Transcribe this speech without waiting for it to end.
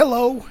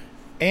Hello,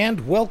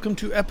 and welcome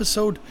to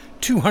episode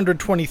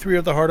 223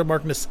 of the Heart of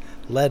Darkness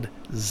Led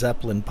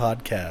Zeppelin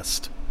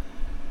podcast.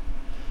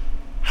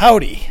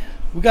 Howdy.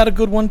 We got a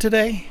good one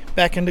today.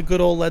 Back into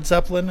good old Led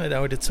Zeppelin. I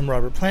know I did some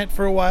Robert Plant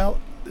for a while.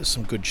 There's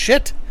some good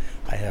shit.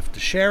 I have to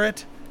share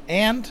it.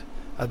 And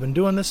I've been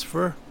doing this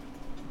for,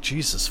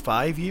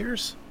 5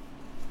 years?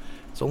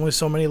 It's only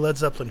so many Led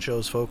Zeppelin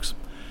shows, folks.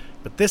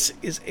 But this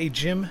is a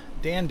Jim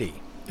Dandy.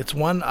 It's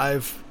one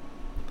I've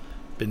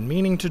been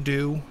meaning to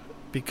do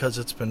because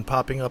it's been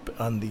popping up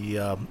on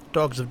the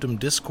Dogs of Doom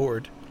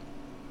Discord.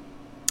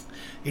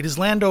 It is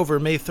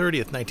Landover, May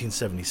 30th,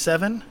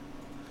 1977.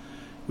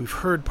 We've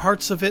heard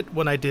parts of it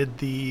when I did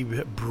the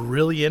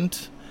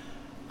brilliant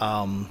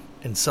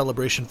in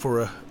celebration for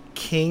a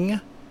king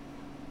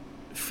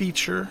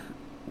feature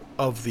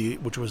of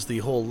which was the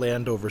whole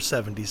Landover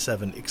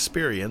 77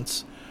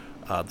 experience.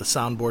 The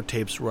soundboard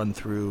tapes run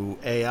through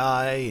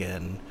AI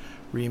and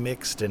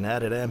remixed and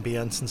added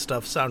ambience and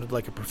stuff. Sounded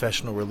like a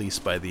professional release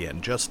by the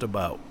end, just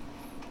about.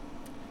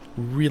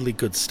 Really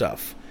good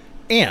stuff.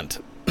 And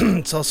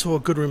it's also a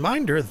good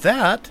reminder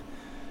that,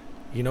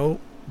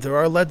 there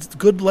are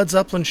good Led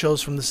Zeppelin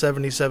shows from the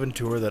 77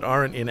 tour that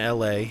aren't in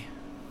LA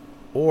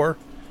or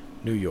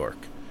New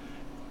York.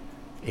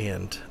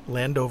 And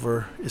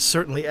Landover is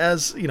certainly,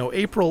 as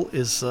April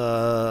is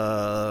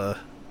not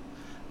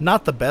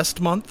the best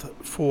month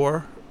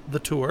for the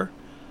tour.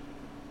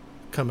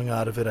 Coming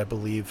out of it, I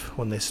believe,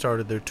 when they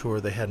started their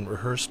tour, they hadn't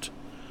rehearsed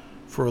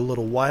for a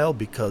little while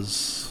because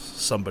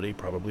somebody,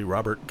 probably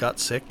Robert, got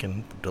sick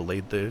and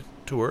delayed the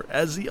tour,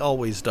 as he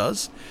always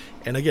does.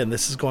 And again,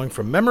 this is going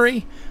from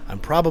memory. I'm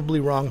probably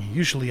wrong.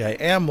 Usually I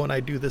am when I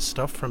do this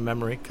stuff from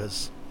memory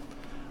because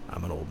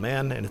I'm an old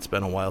man and it's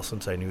been a while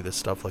since I knew this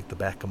stuff like the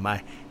back of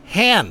my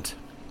hand.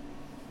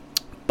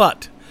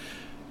 But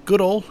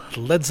good old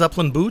Led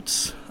Zeppelin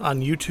Boots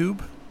on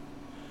YouTube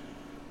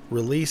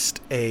released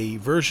a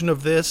version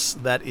of this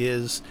that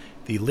is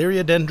the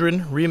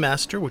Liriodendron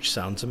remaster, which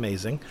sounds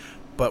amazing,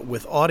 but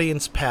with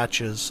audience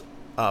patches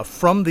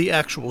from the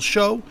actual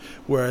show,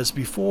 whereas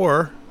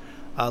before,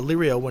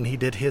 Lirio, when he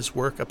did his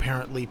work,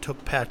 apparently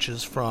took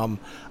patches from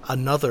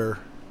another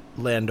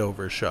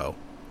Landover show.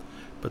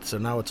 But so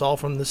now it's all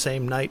from the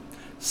same night.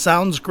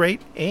 Sounds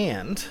great,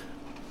 and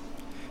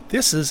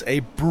this is a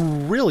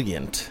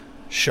brilliant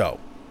show.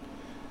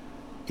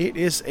 It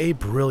is a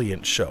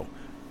brilliant show.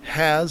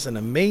 Has an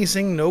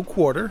amazing no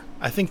quarter.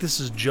 I think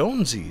this is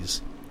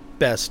Jonesy's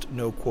best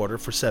no quarter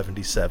for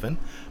 77,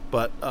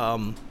 but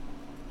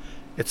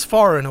it's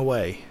far and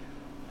away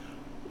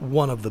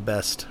one of the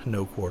best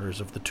no quarters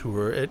of the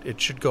tour.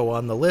 It should go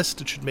on the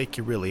list. It should make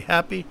you really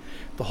happy.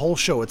 The whole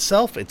show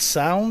itself, it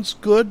sounds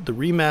good. The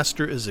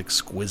remaster is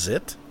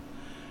exquisite,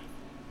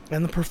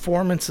 and the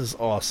performance is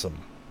awesome.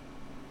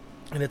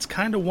 And it's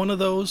kind of one of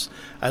those,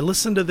 I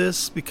listened to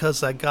this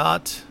because I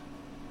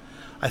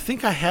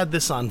think I had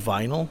this on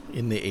vinyl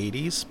in the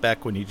 80s,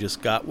 back when you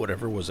just got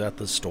whatever was at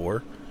the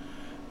store.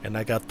 And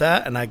I got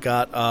that, and I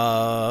got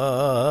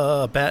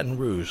Baton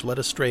Rouge, Led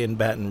Astray in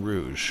Baton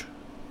Rouge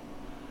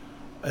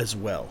as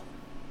well.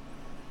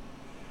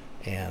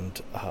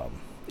 And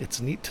it's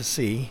neat to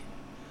see,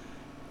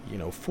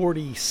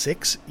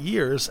 46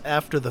 years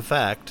after the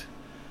fact,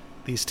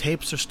 these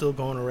tapes are still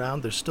going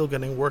around. They're still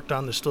getting worked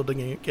on. They're still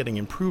getting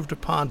improved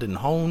upon and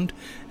honed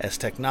as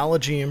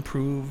technology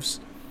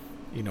improves.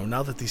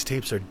 Now that these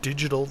tapes are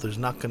digital, there's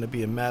not going to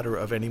be a matter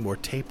of any more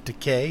tape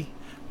decay.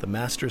 The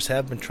masters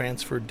have been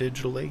transferred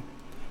digitally.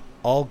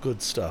 All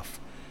good stuff.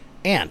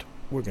 And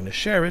we're going to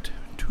share it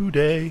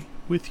today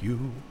with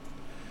you.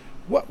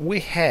 What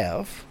we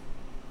have,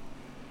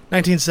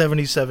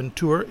 1977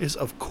 tour, is,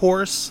 of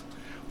course,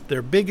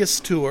 their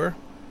biggest tour,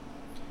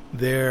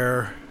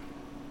 their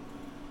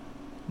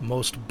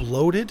most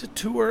bloated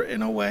tour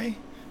in a way.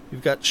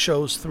 You've got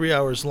shows 3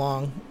 hours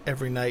long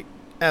every night.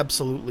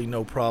 Absolutely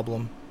no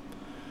problem.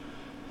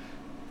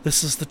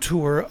 This is the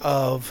tour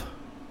of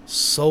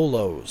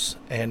solos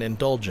and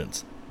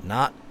indulgence,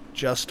 not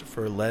just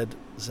for Led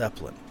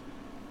Zeppelin.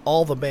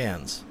 All the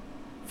bands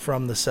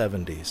from the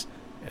 70s,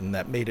 and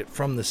that made it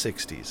from the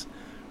 60s,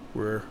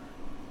 were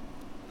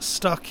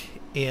stuck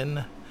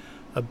in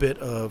a bit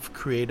of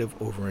creative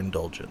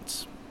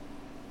overindulgence.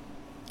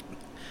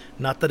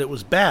 Not that it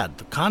was bad.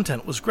 The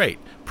content was great.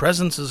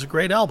 Presence is a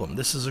great album.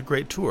 This is a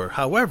great tour.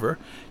 However,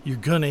 you're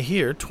going to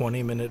hear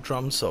 20-minute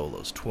drum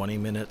solos,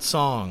 20-minute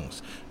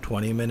songs,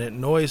 20-minute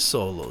noise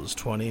solos,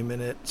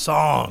 20-minute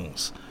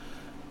songs,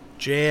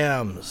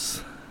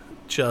 jams.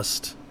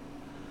 Just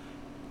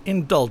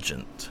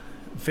indulgent.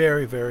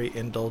 Very, very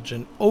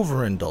indulgent.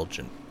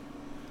 Overindulgent.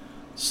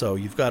 So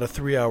you've got a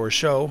 3-hour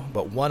show,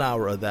 but 1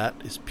 hour of that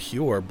is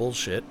pure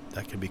bullshit.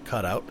 That can be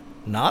cut out.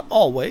 Not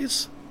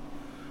always.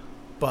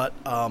 But,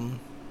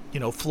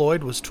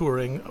 Floyd was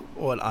touring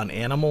on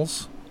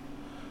Animals.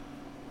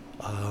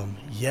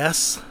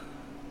 Yes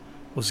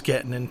was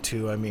getting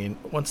into,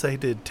 once they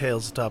did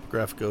Tales of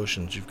Topographic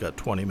Oceans, you've got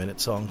 20-minute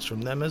songs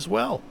from them as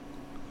well.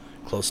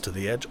 Close to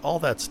the Edge, all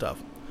that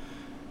stuff.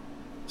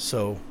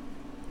 So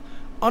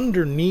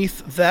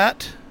underneath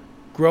that,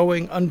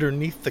 growing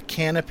underneath the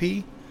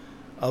canopy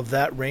of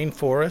that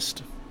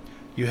rainforest,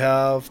 you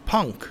have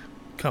punk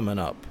coming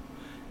up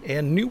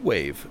and new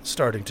wave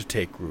starting to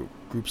take root.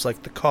 Groups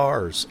like the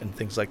Cars and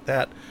things like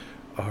that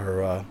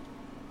are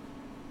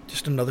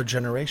just another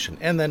generation.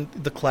 And then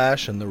the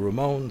Clash and the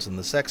Ramones and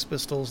the Sex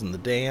Pistols and the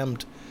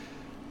Damned,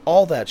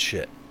 all that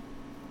shit,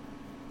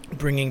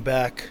 bringing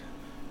back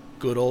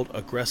good old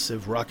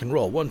aggressive rock and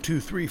roll. 1, 2,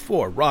 3,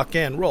 4, rock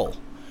and roll.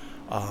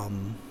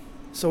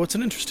 So it's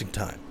an interesting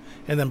time.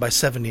 And then by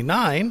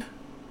 79,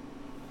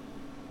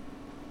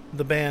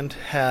 the band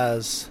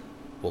has,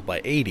 well,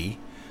 by 80,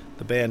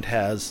 the band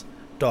has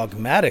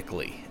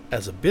dogmatically,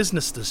 as a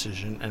business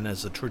decision and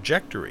as a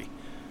trajectory,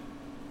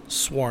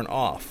 sworn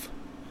off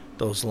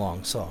those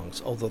long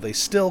songs. Although they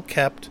still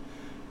kept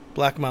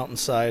Black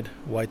Mountainside,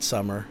 White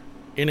Summer,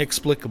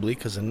 inexplicably,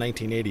 because in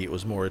 1980 it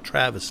was more a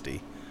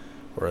travesty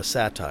or a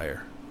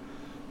satire.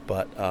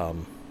 But,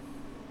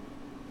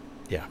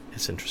 yeah,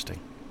 it's interesting.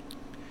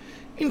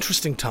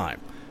 Interesting time.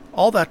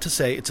 All that to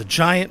say, it's a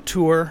giant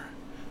tour.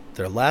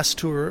 Their last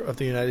tour of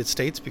the United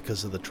States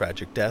because of the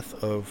tragic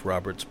death of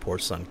Robert's poor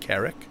son,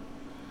 Carrick.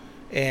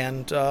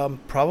 And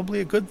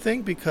probably a good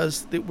thing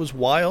because it was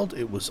wild,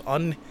 it was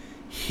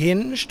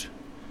unhinged,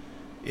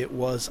 it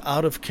was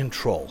out of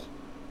control.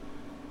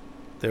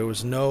 There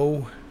was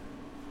no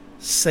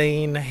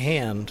sane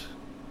hand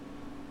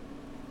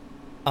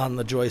on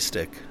the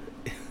joystick.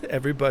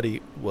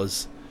 Everybody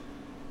was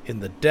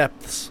in the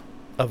depths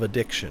of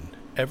addiction.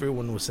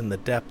 Everyone was in the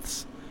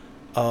depths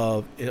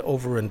of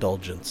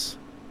overindulgence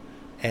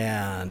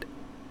and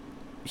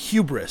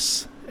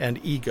hubris and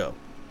ego.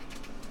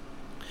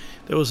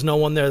 There was no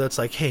one there that's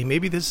like, hey,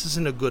 maybe this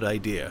isn't a good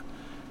idea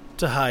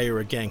to hire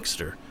a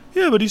gangster.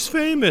 Yeah, but he's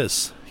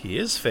famous. He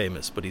is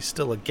famous, but he's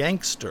still a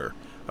gangster.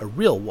 A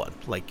real one,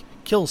 like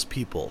kills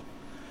people.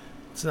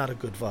 It's not a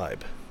good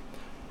vibe.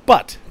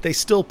 But they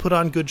still put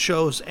on good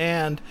shows,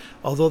 and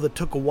although it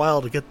took a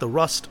while to get the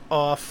rust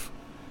off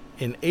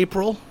in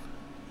April,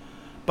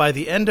 by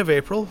the end of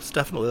April, it's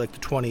definitely like the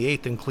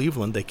 28th in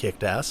Cleveland, they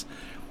kicked ass.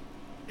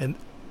 And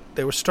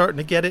they were starting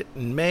to get it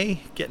in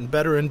May, getting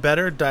better and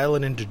better,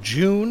 dialing into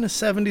June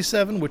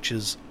 77, which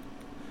is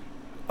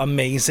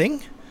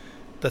amazing.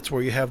 That's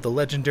where you have the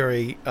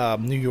legendary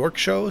New York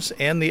shows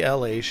and the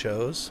LA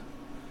shows.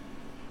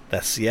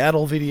 That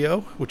Seattle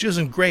video, which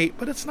isn't great,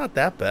 but it's not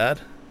that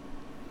bad.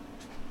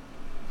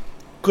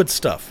 Good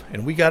stuff.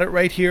 And we got it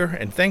right here.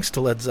 And thanks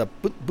to Led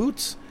Zeppelin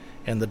Boots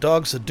and the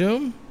Dogs of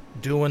Doom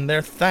doing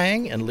their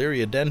thing, and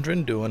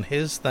Liriodendron doing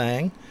his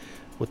thing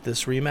with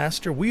this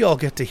remaster, we all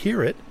get to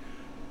hear it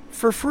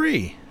for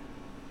free.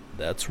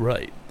 That's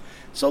right.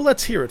 So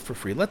let's hear it for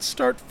free. Let's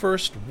start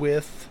first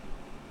with,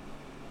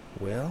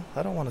 well,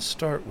 I don't want to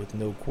start with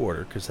No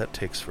Quarter because that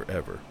takes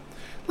forever.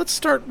 Let's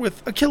start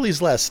with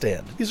Achilles' Last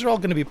Stand. These are all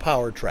going to be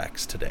power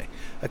tracks today.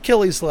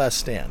 Achilles' Last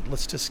Stand.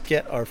 Let's just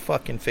get our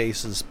fucking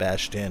faces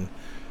bashed in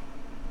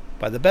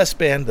by the best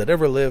band that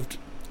ever lived,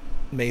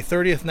 May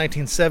 30th,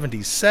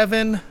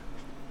 1977.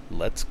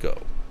 Let's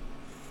go.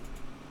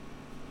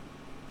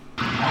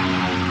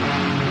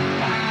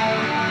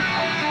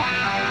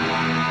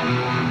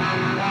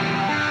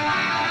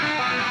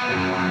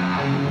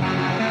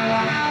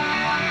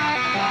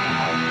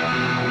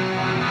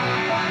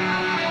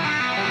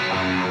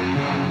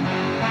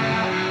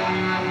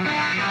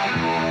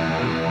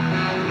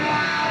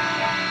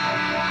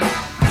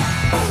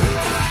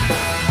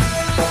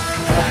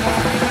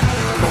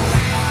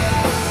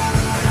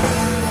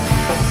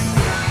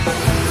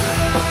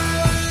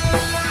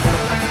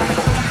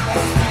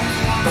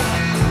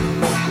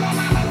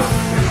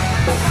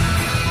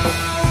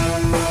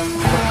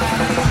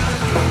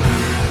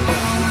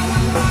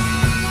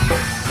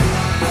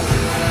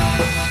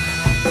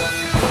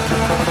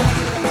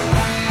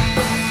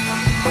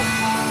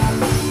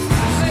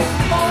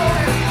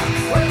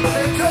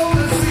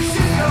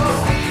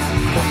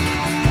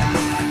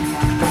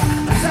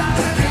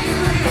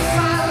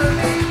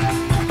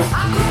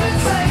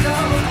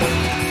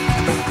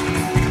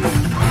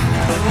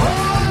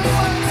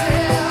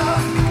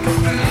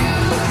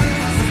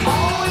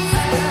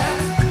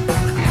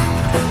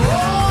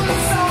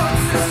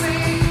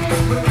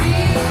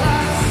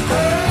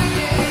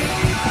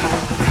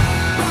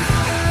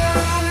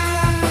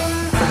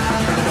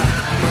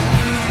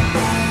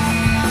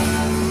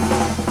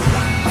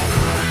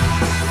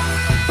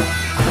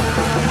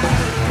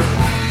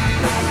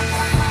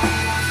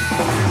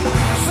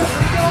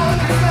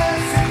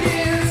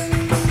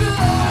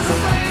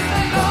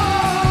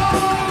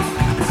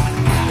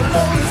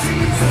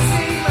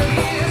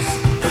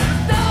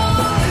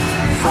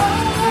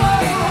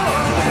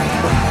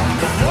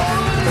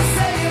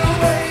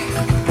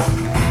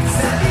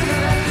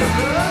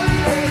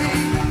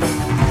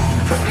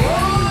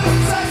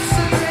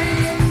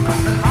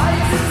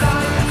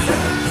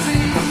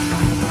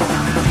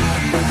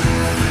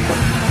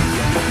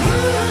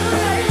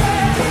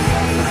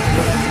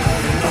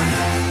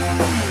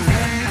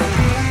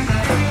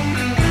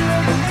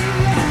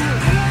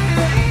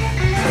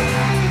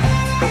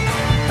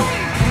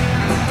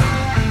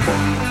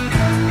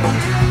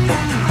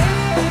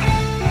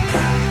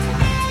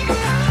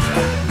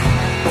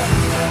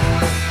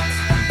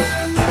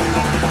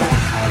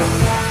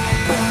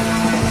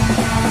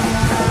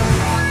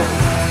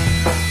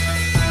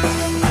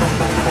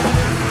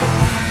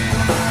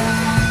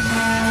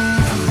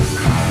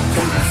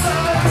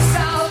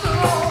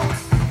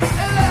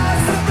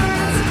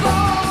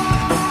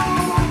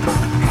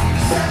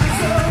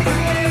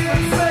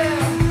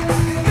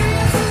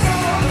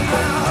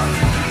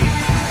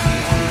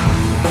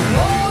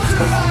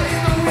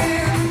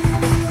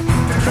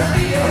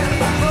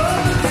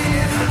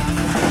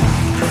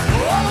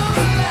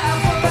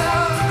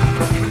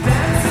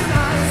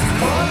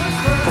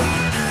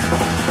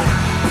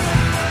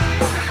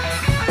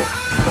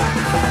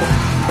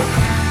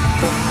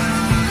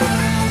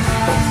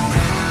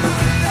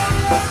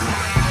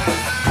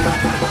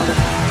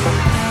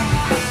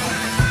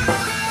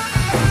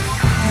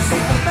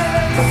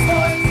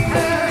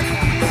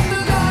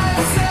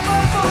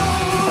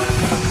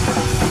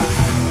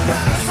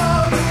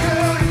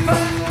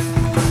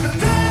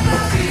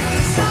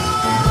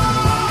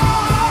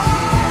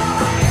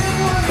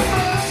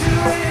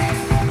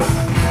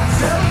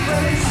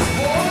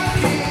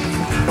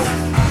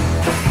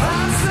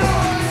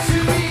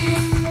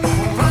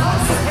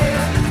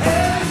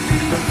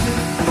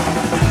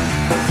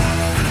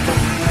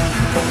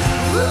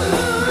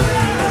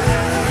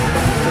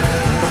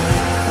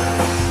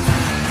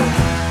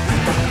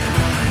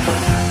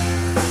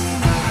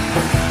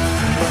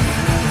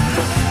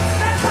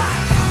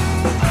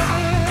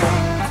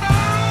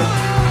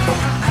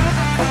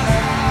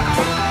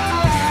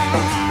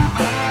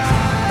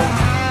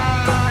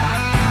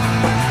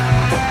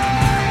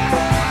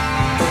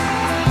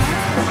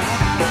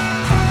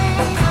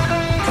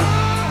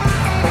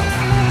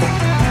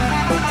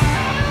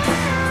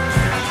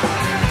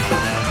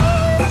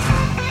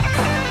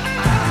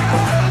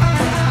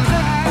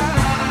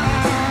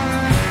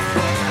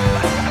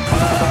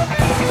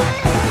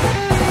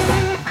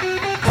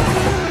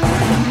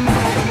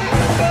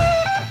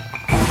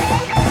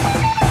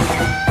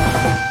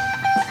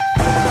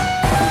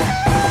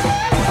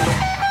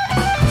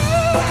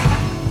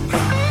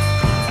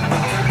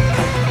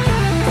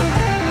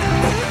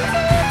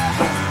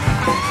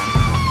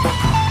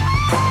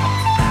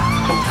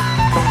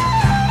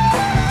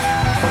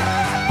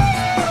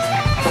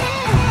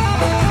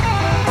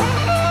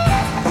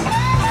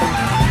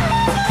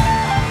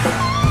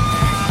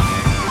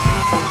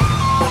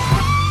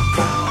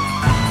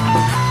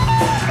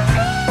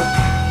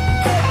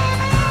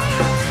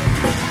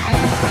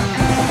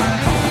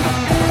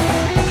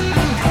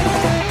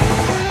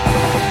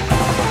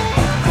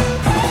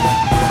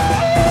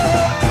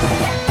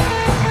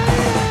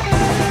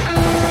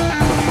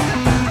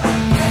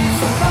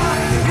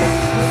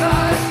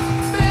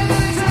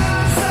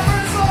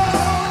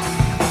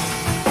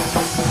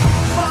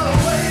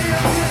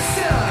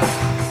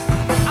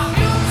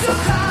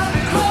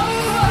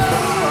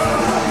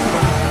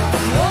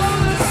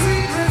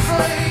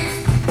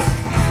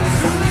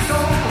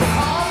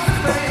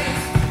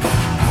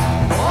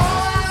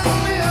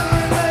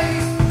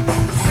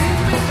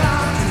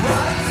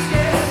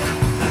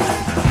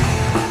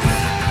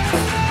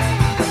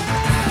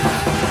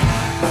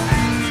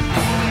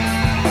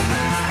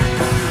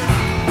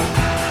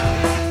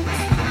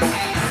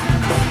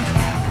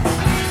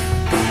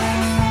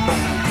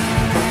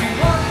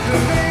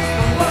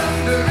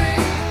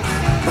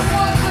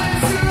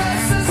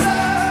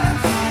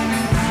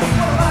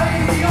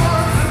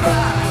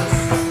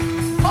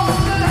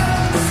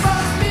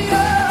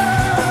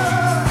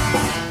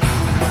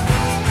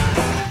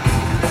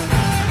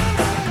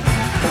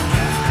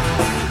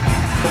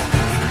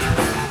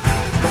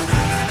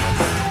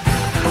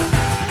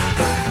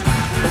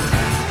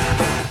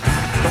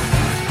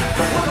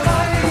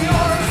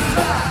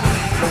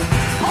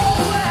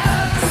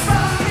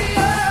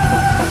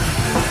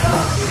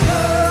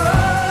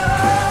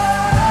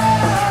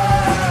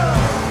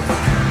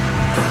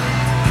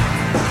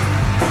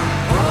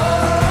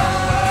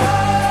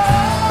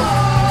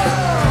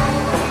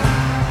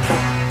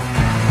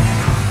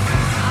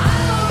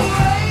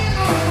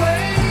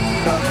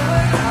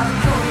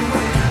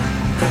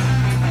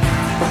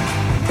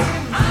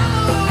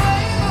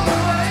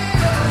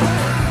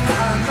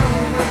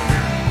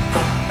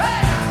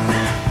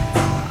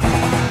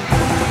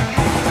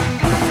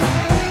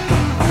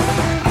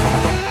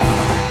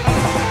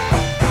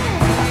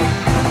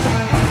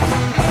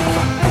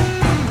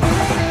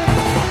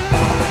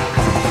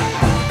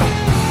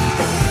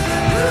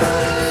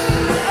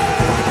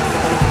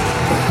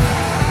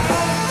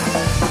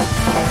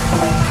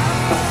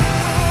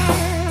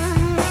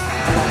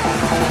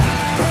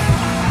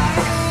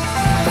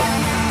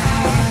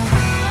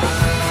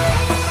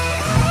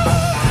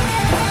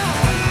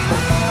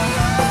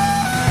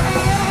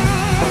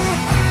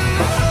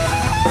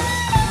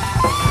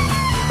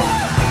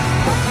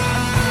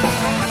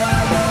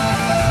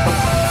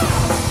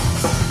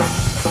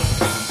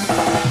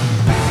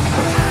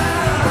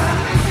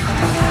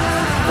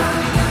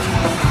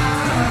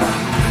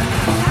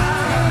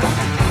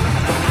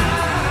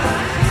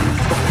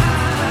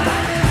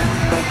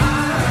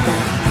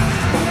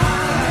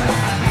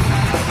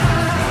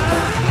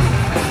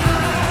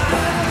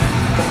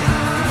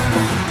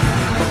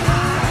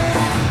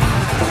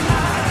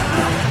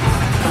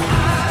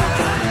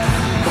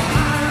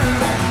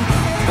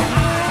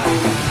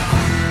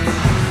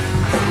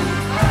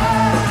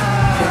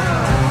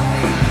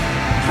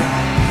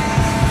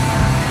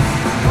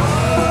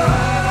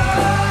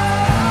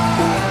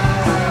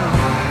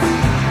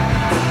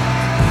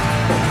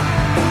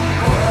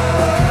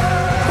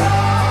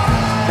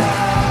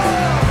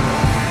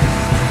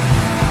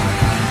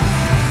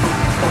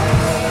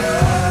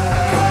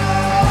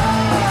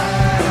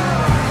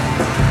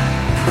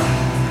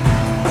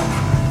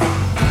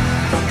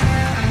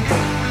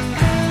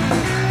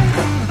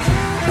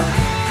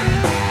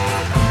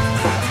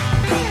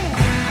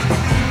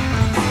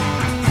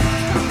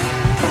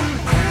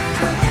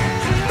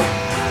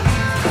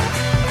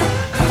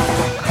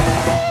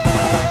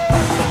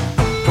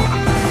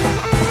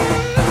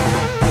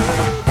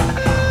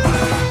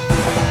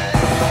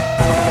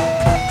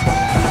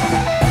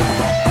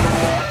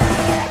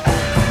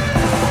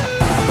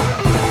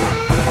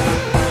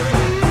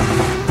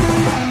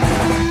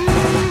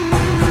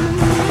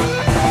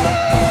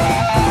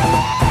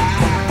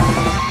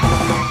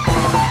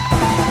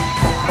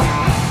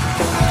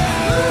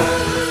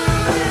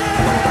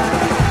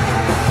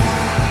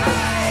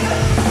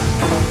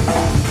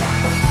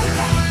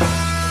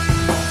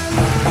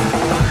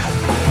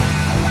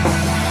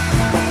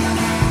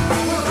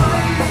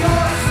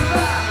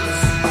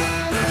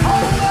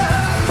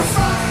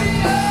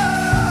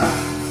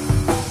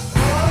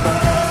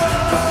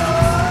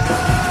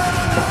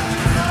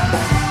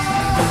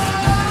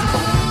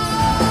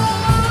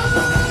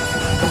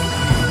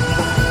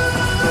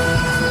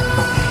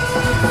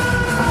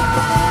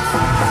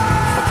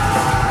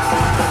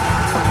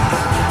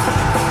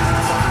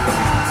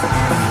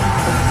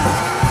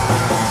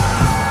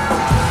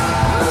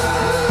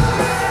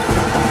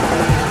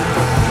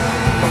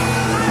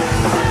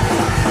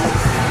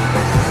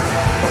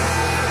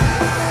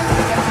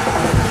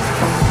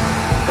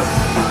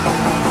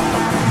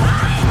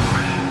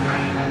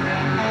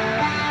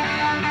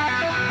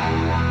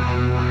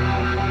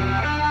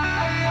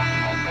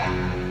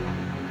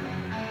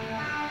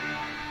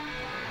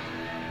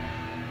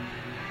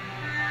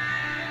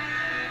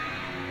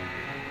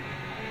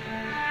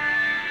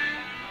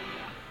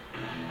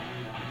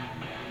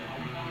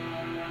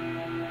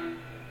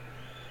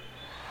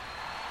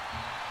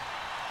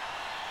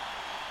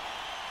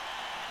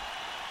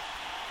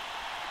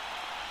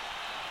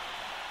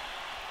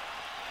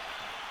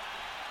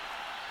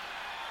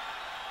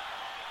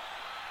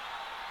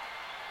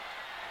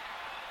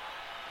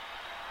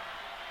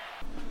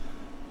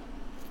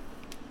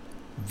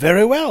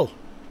 Very well.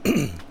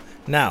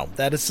 Now,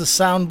 that is the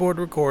soundboard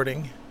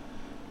recording,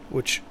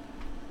 which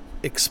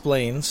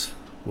explains,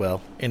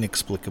 well,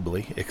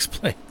 inexplicably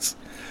explains,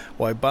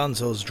 why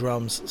Bonzo's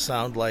drums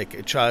sound like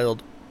a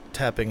child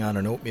tapping on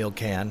an oatmeal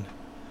can,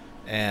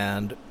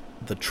 and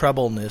the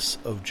trebleness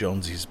of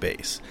Jonesy's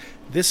bass.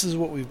 This is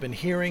what we've been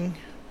hearing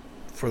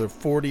for the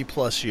 40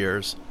 plus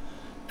years,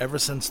 ever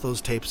since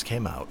those tapes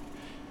came out.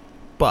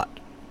 But,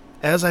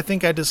 as I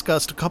think I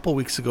discussed a couple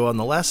weeks ago on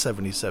the last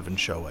 77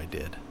 show I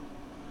did,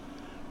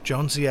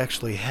 Jonesy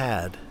actually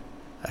had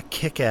a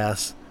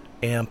kick-ass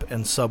amp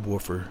and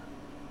subwoofer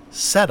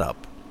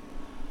setup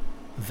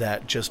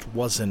that just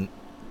wasn't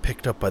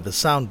picked up by the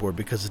soundboard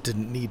because it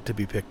didn't need to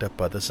be picked up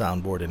by the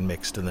soundboard and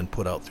mixed and then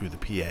put out through the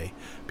PA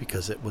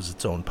because it was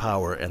its own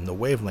power and the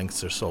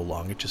wavelengths are so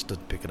long it just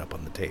doesn't pick it up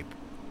on the tape.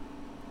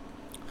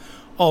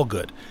 All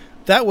good.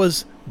 That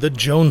was the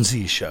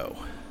Jonesy show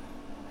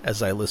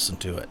as I listened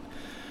to it.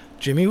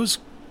 Jimmy was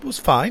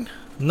fine.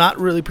 Not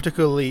really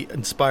particularly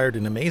inspired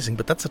and amazing,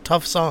 but that's a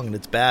tough song and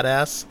it's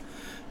badass.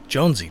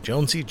 Jonesy,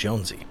 Jonesy,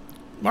 Jonesy.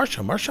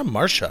 Marsha, Marsha,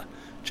 Marsha.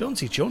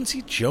 Jonesy,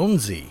 Jonesy,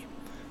 Jonesy.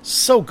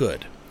 So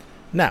good.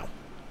 Now,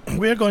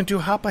 we're going to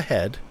hop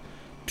ahead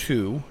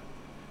to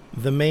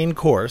the main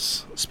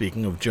course.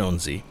 Speaking of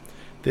Jonesy,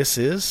 this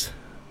is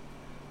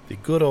the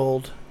good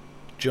old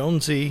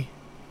Jonesy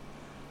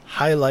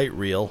highlight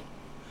reel.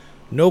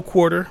 No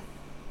quarter.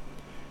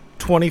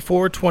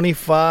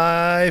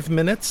 25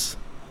 minutes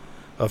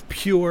of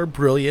pure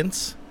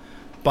brilliance.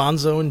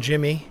 Bonzo and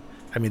Jimmy,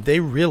 I mean, they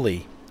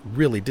really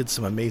did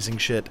some amazing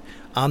shit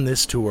on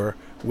this tour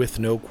with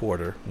no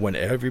quarter. When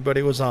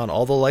everybody was on,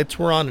 all the lights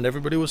were on and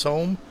everybody was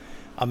home.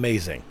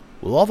 Amazing.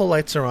 Well, all the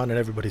lights are on and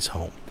everybody's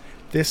home.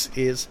 This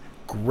is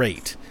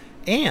great.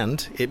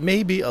 And it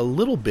may be a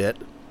little bit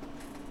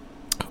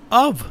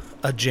of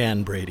a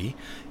Jan Brady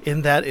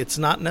in that it's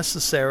not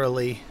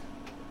necessarily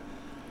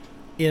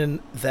in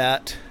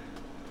that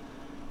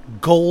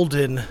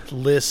golden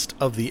list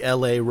of the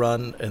LA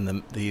run and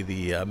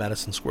the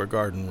Madison Square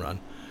Garden run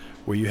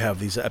where you have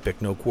these epic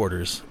no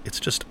quarters. It's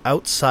just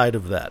outside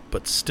of that,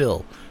 but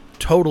still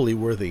totally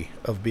worthy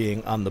of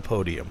being on the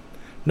podium.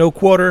 No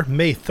quarter,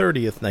 May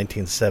 30th,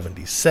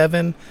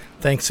 1977.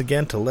 Thanks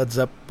again to Led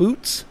Zeppelin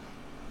Boots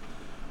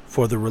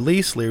for the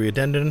release,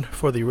 Liriodendron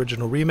for the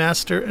original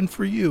remaster, and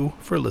for you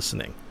for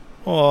listening.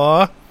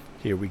 Aw,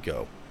 here we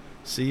go.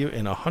 See you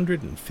in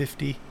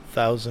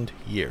 150,000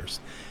 years.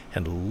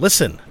 And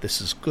listen,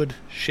 this is good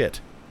shit.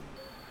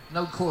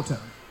 No quarter.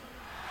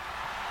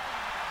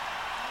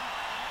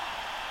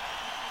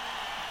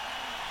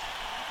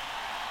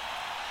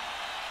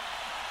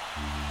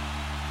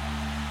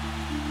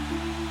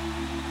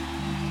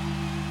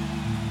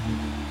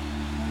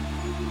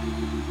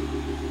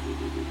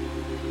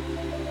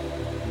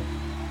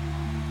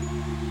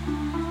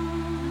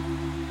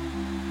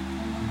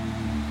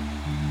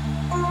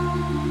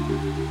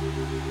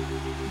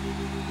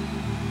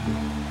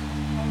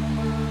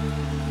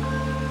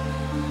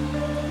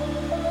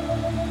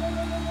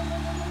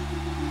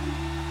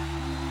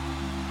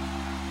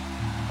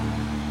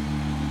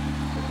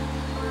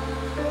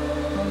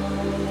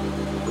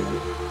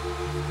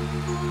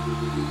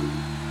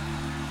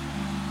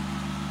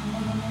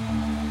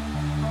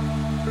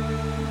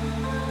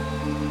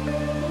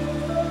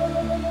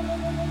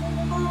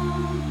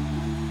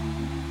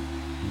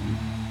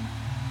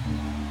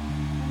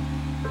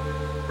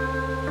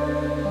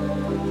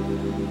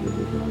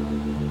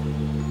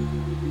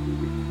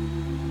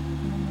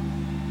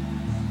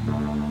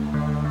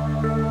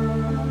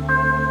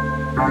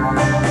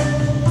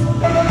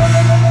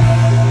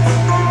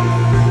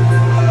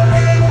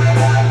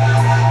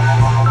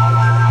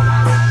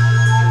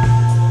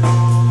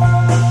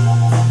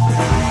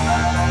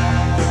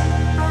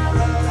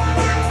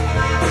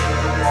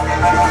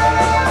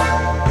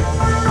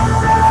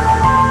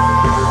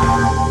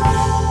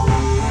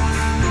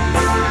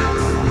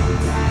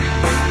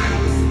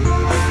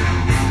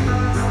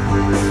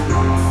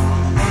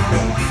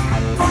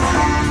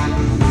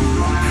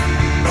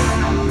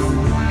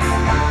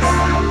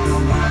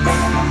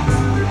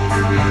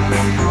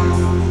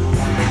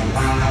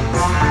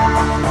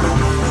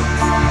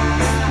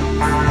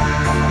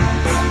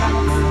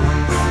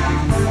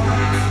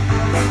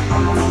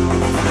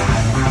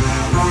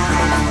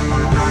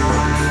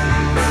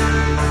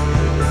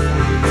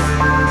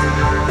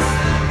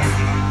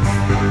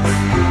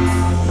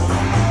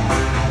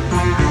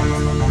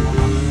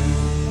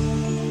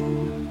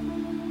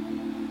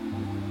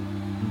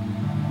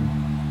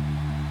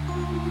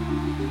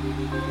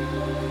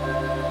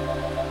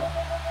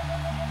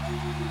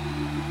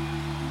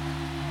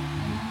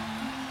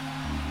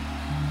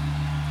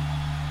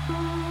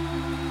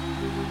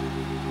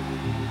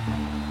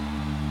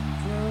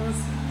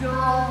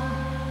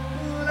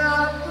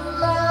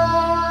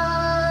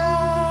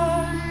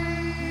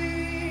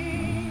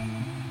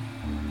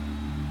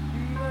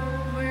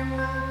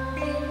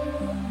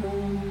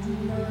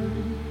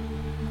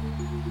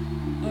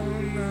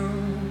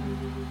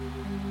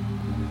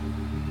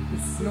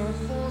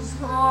 Snowfall's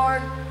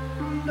hard,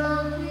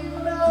 don't you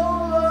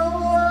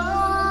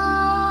know?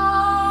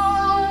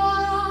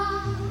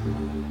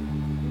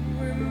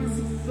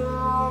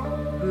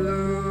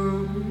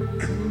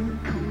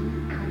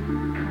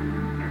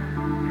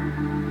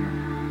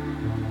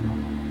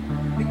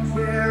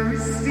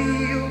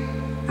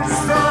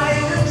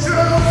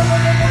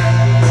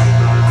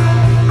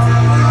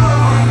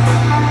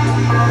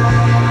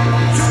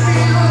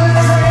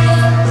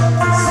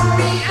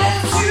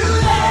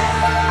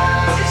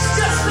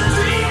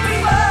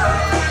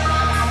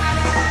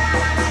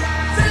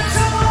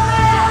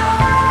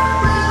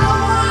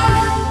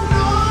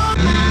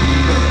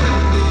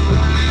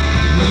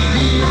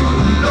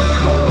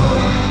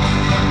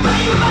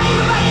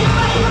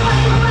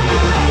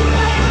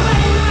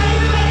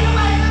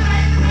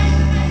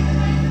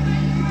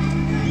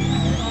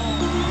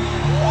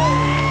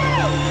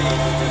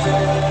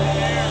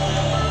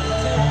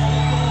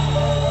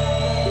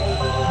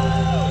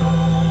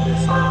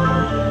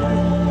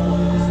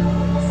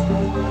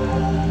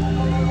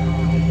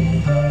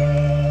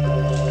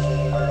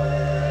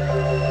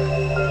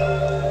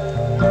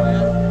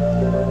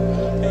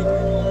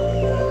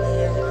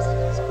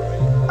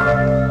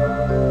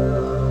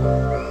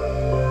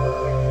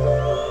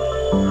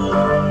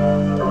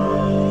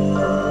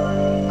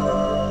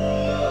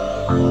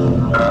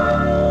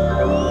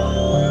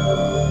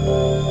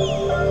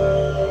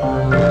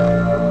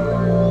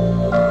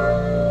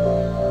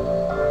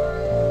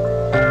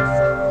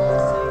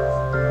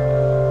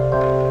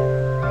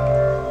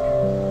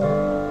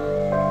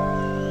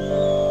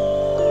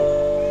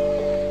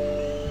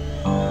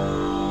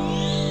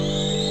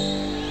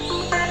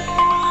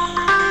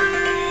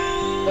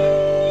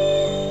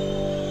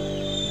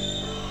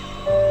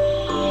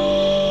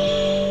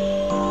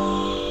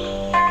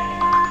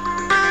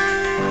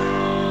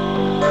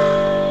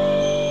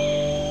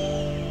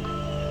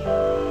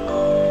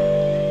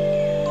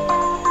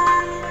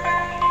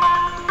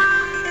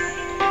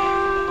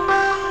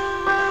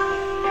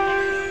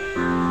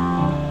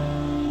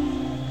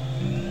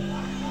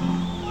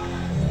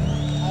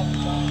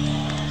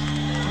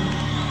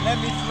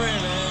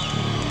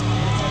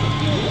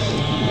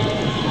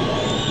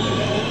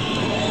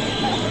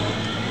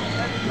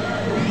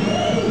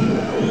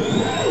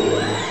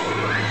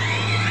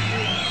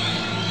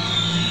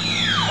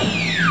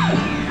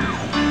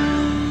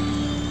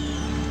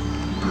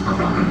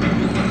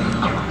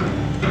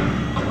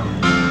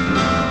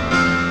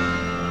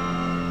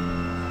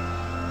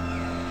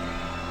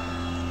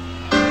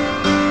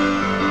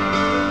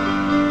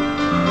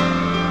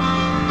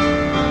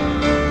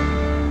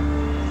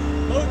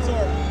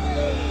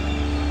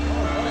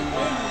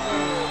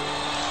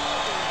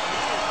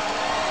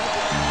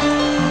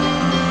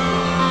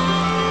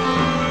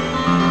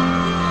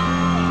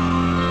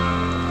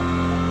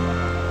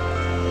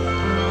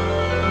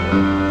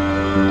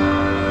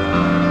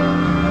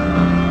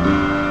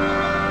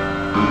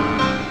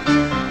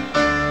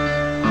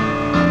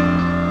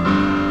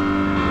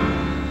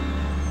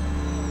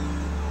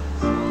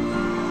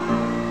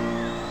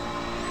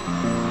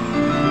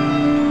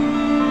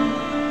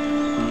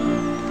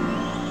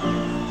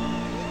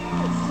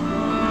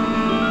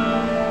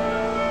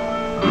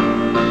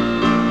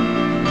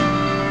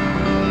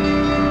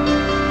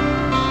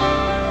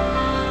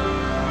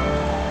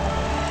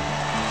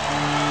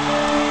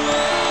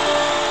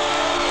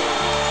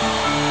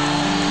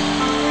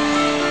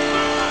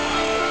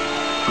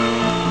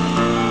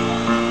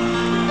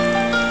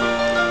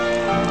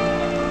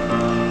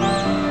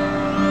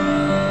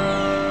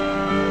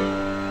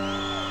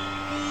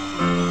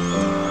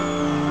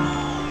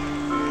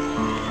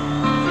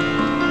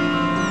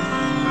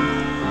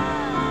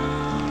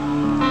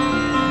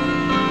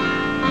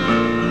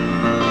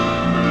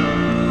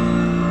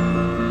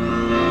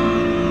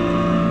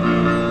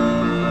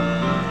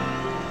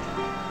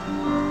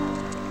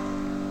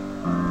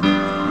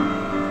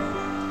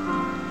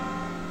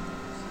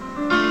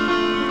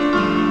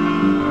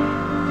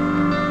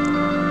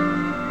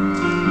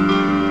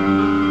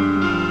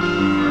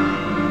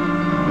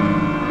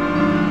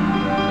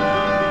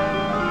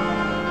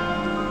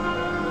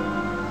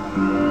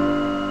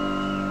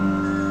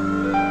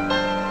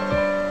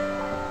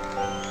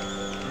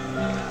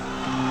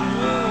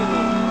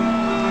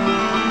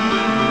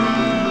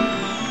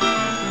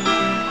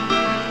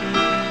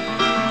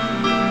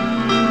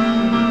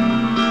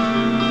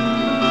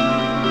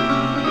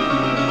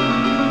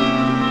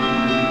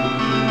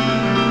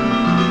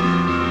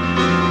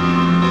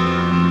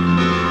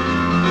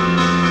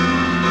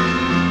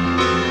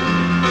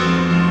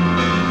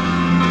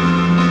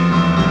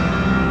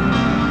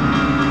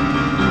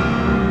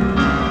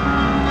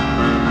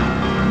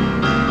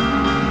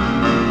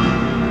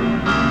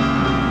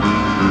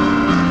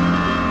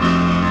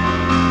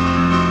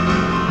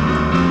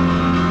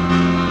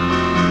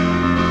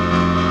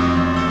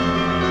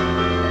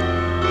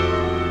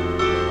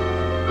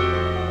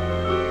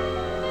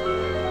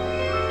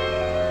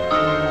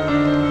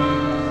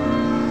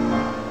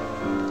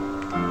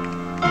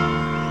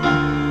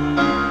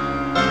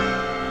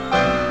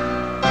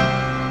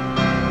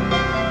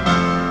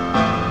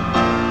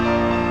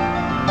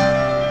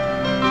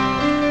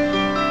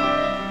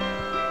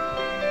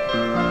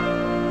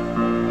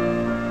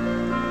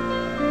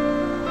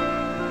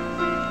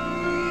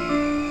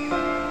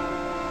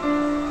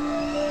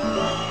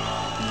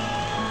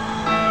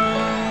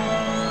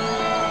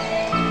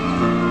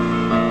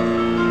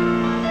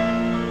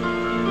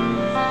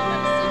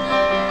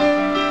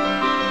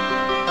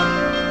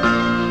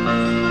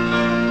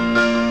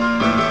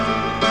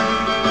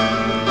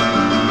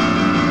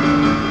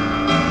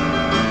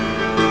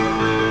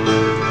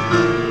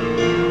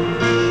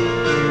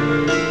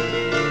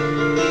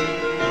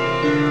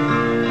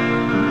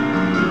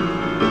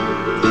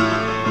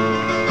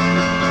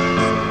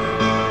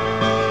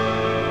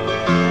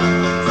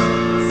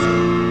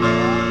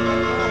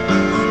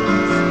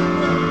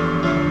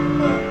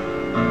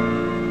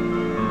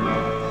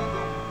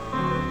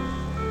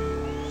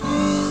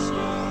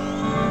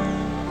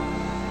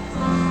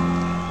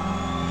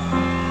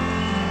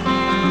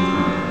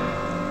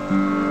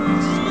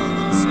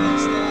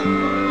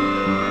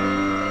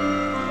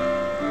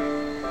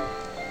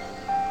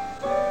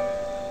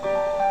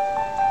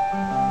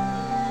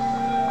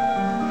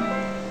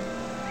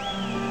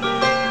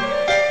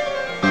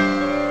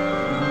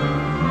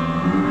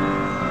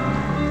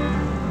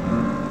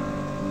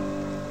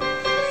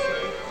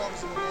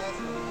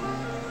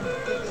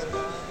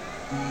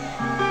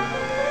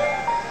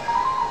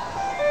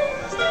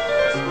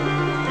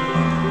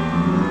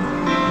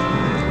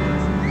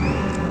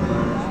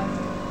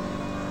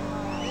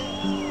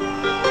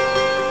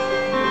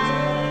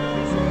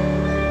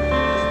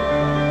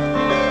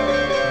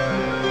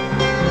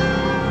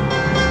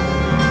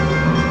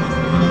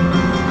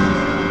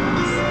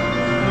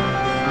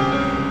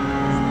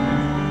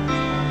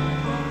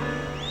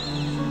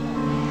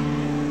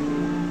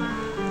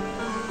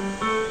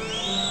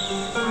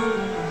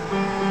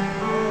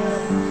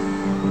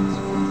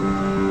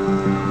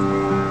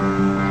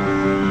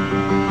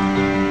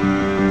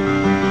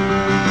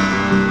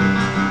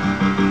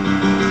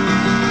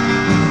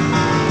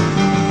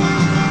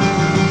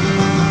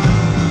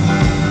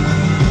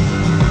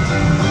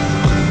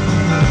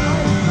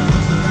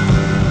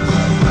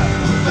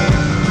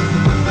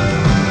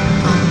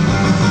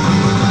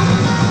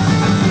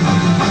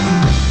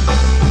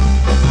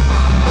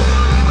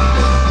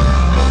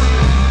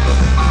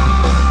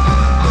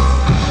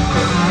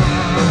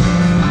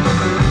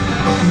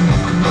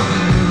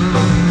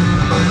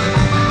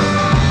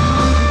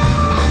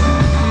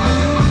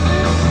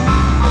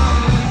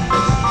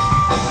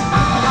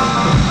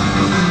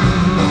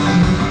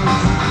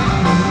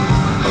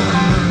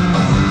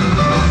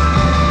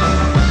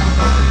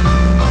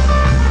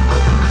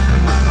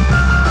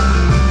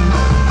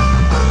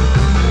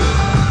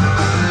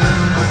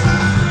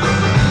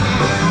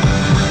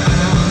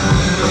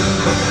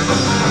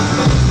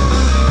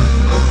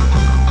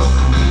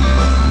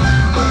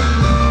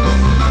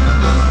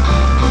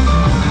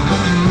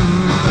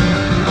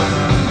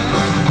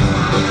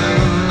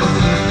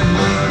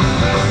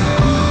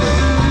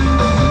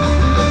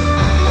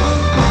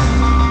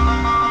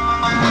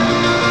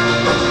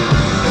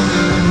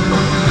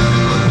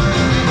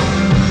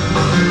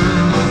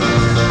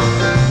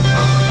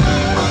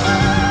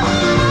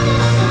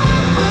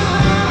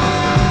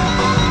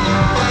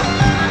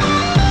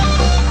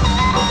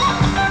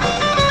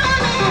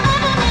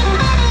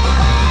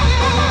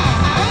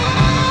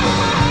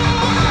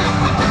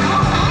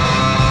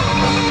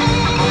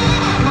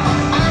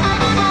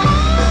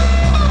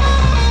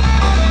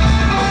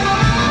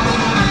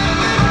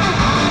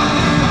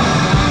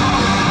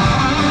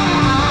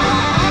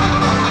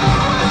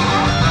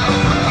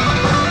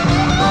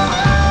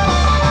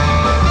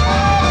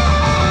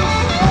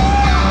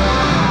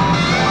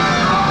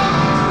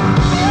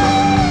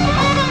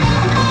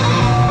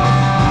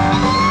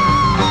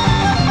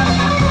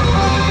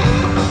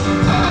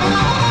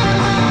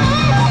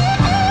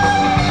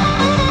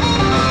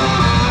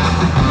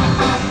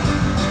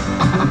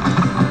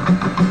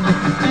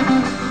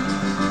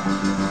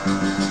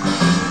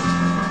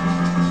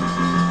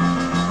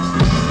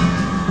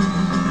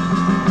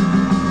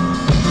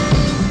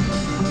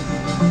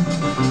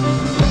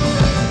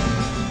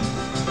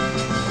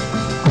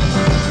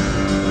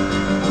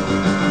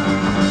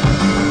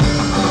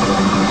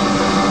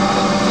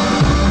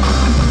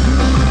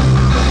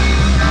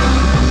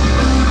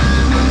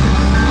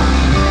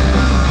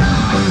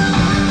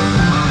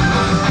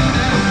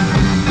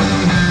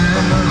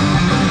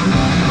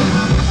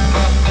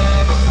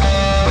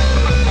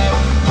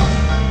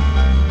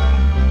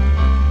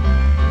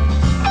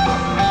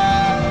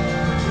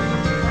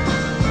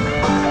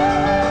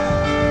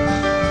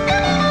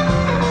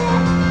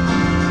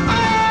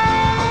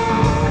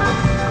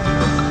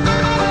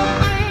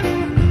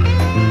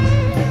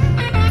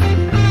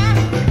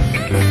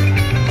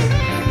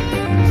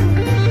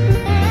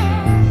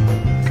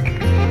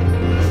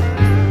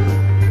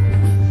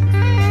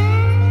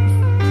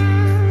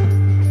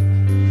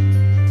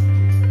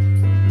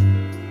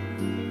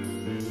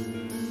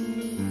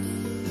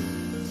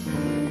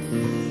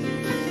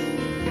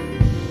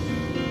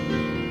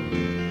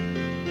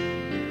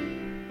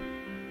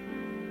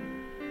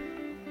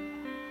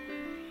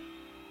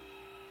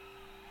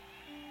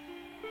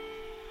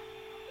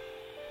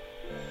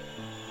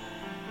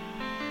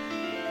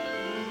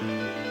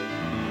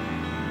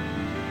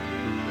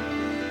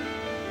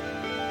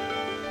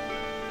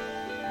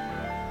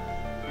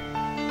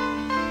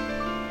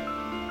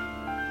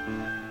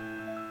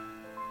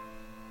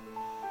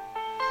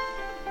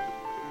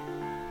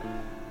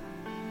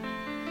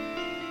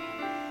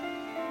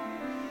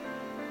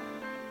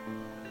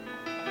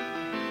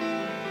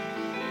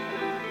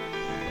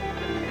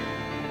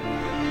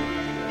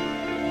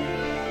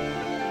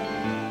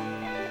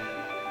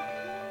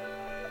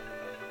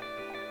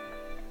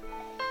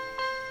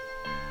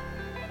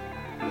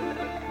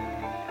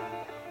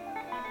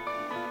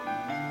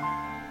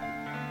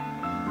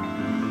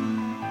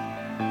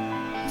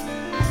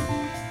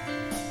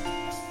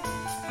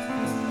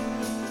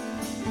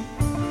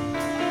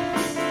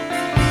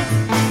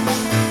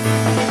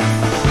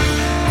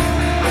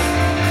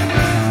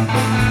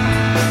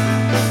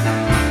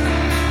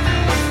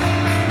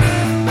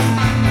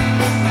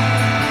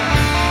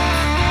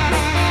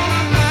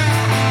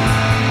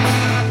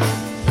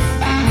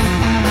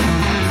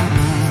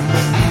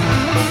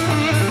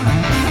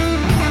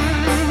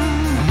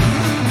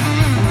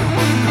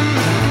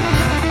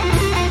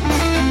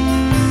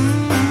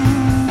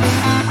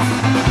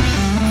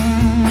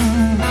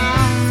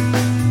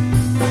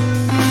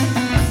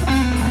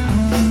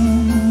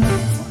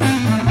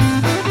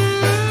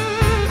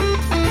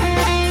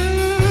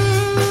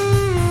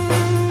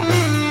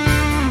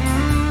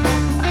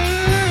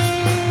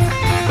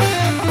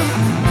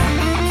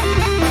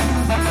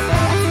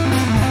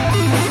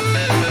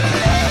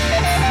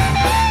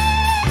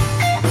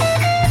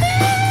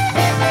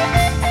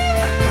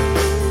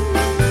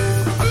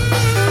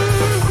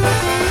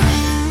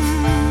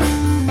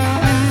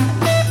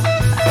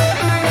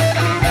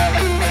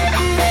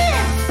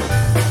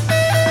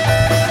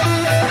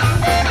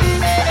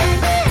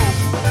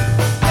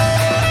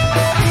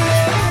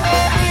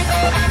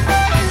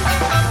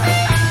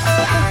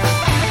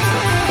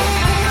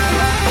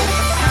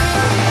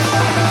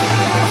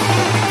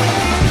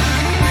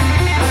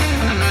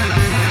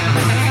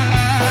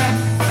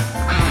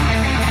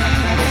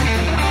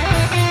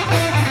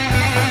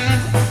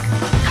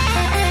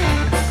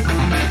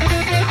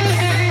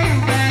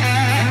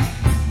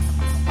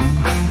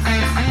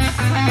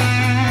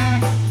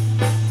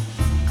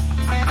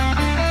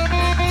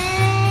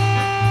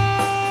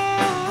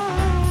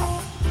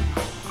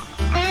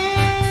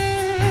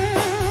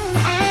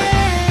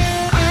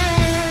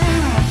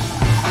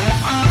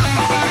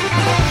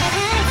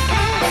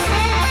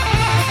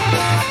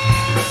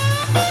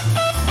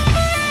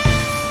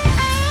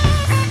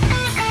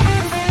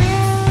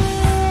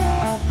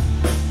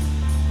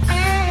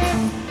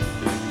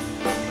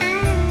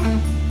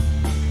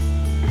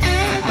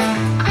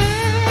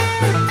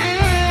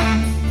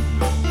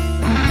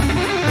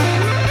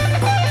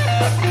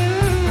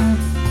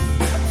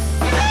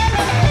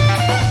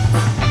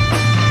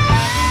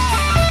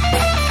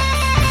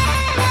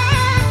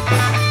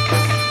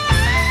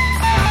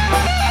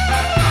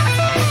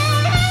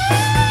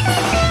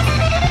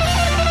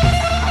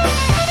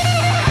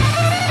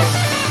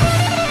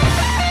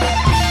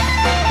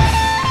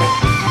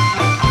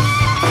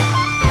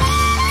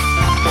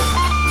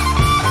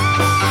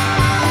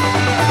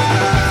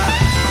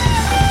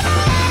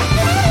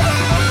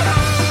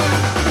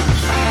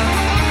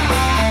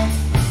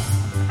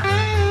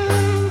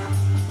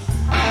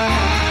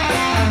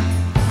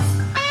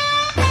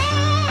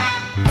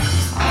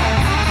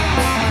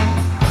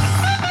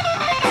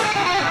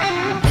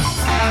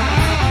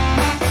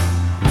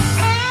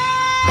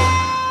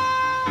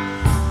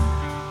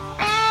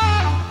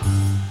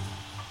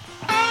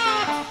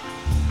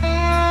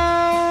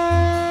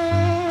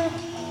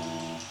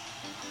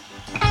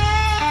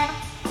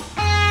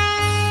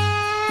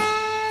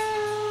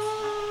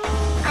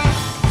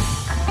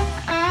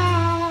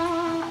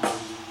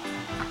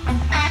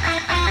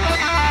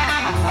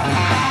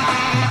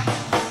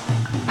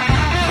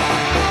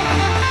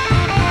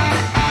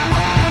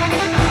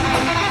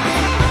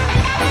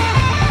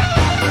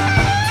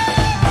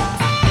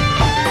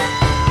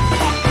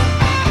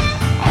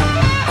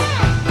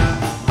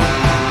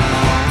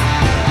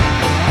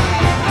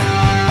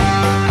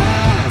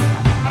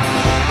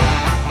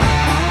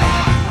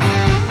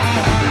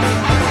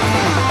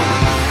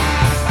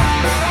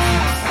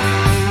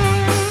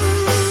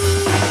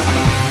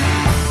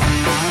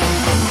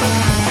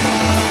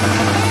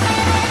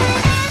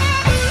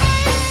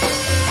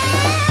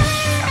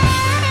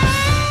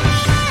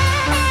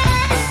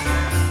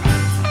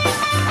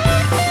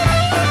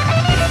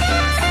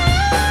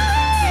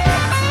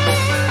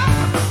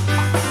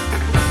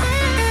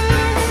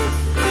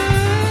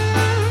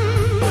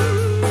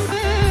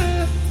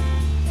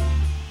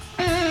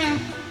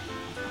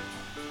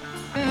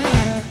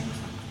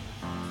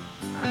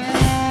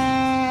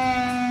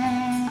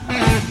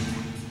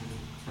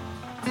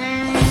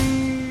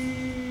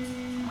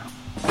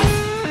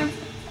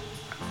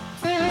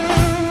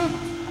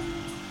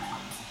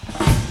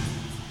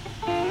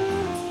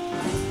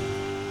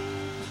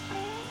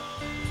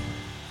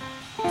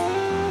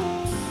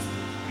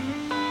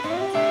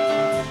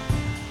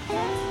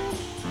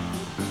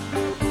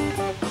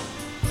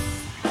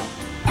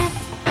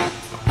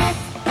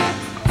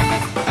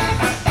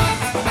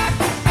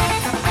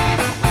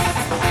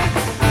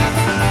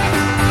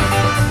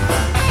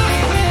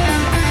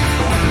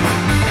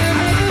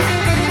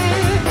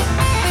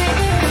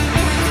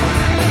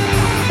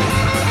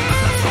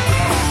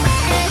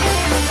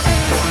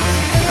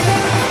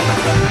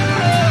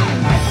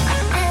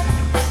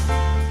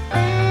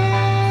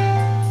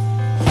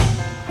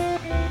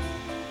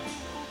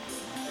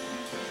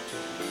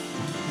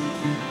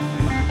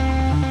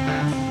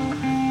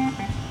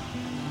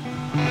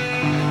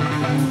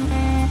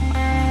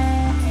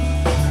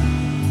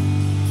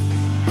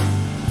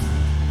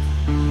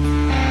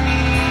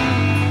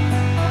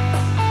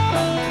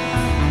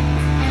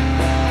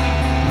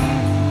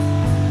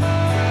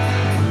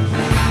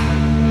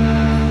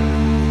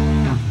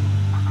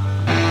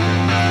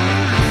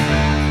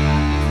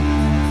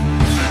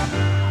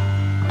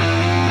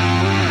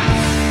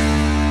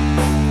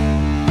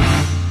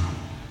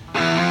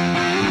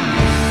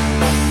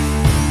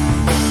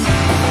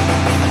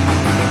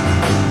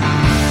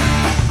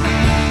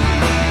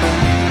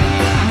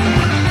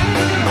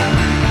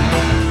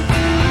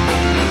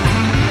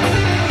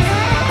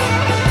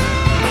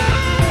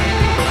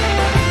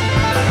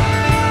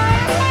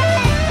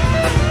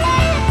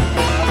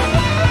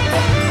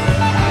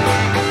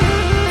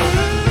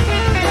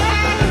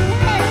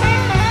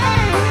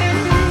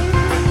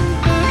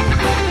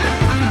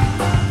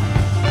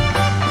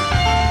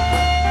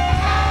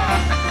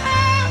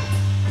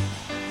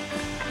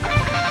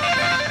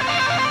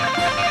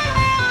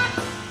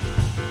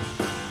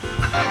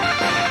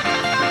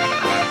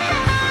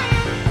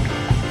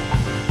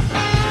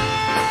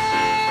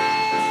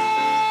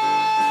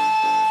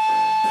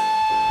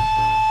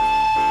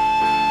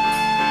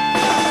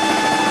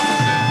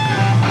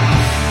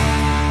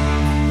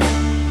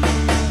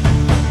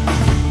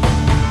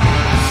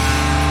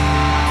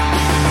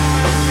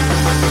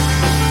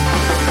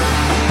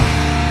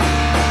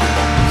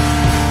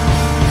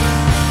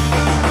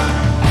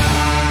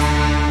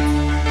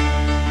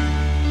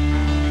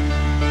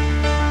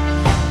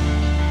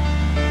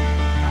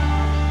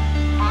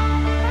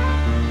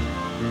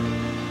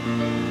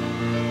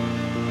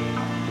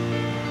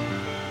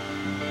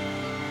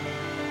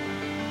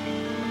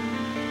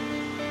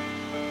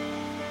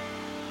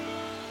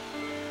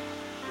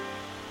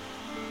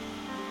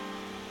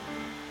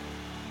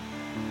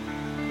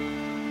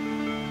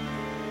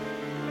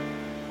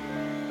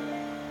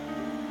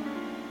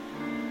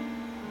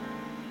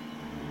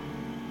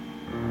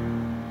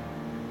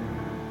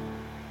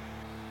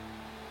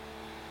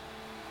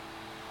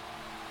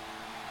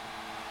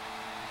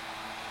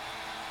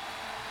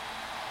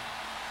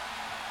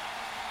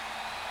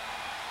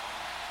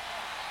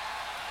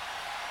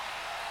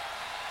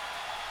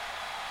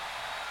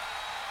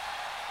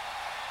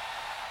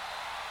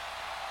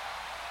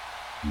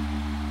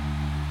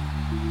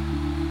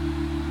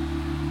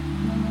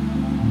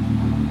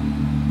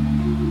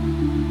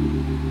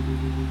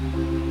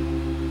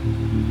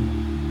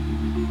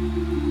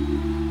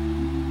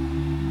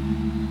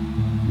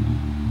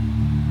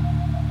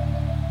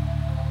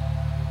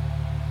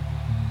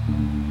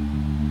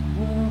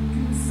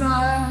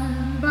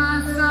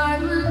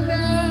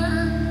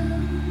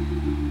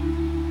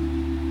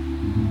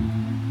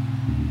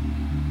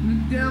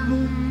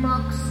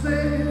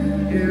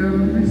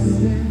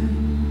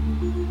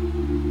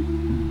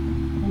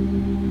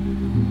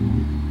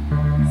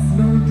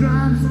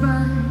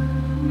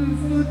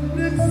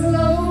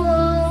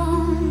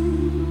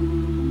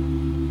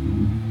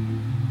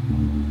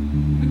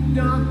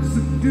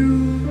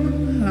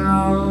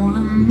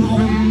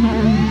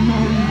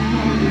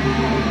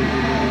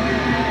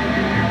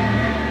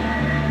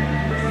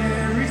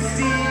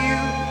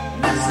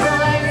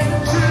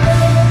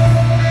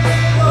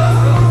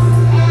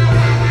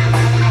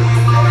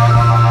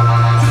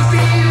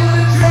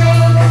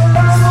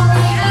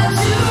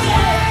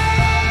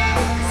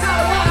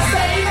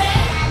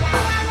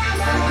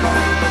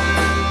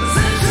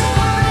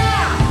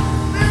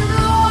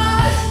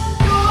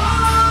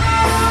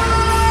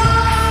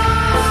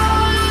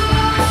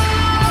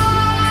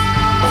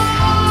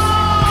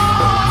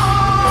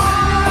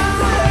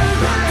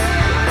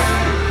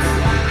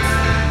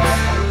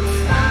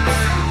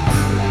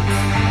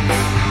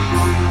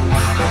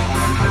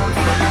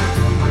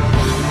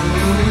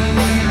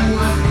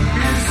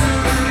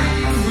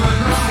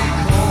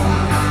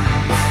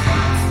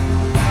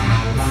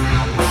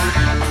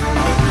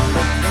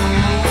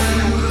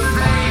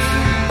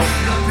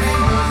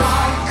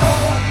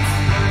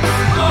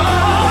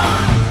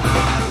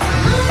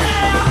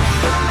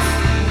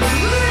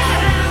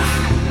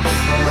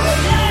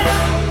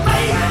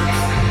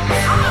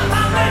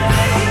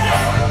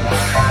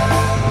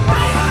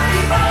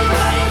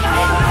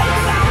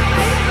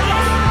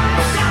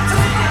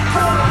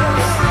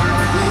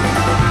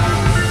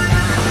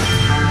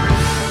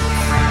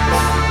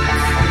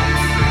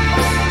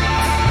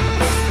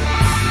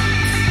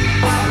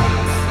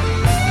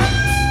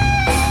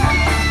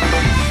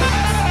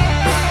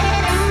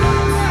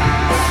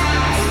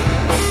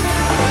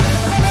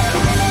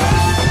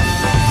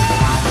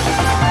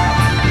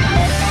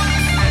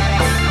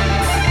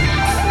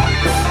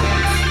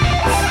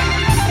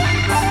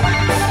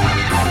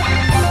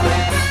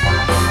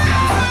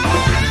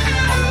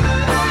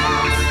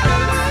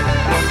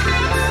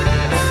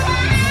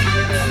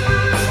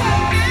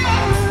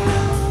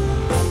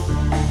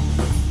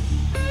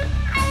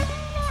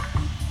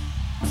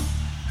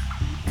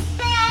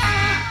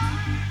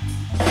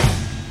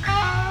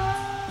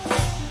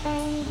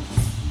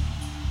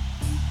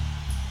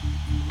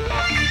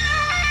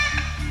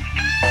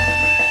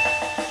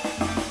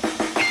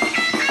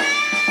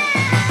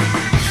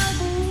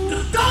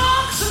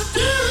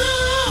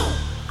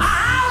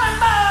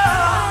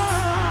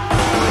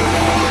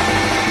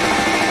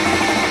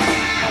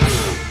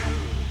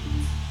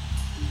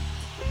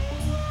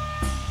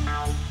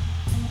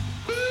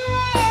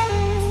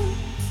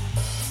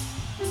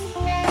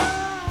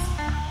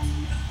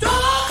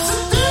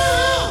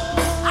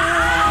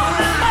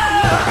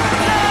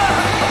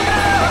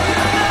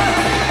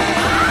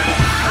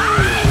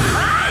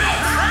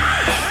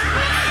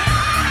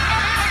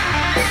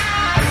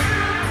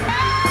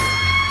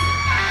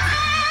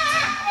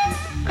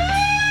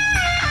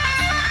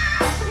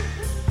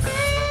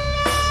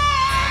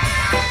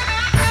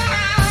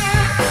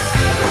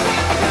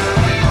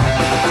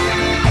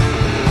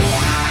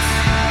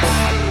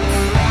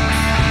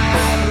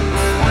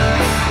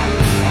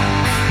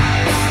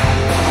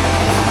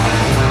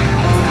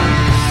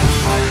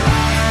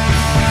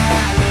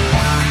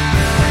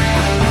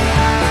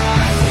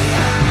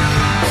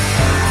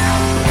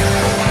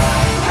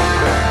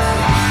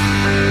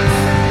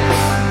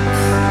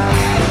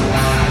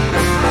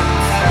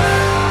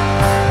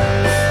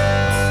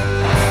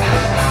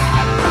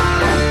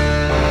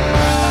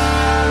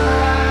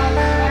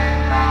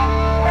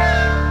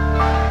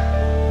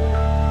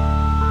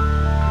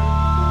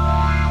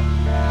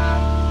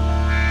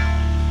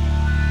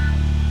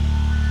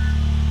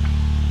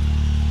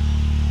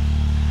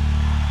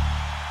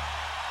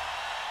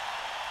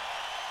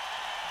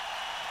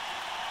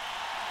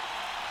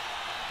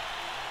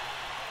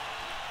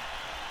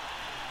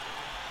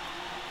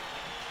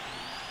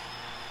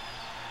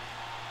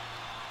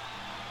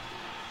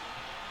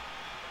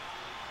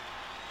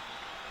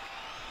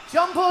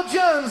 John Paul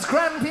Jones,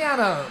 grand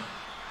piano.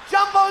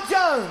 John Paul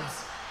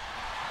Jones.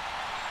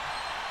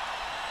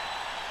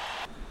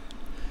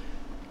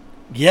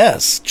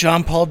 Yes,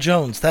 John Paul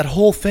Jones. That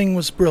whole thing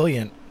was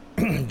brilliant.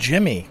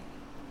 Jimmy,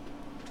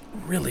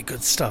 really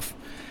good stuff.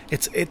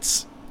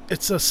 It's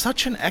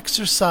such an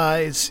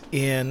exercise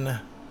in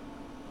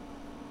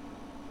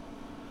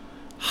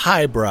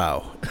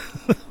highbrow.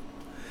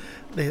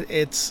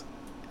 It's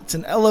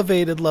an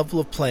elevated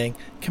level of playing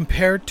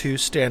compared to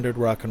standard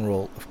rock and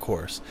roll, of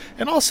course,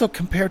 and also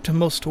compared to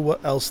most of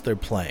what else they're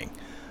playing.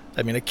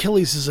 I mean,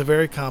 Achilles is a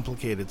very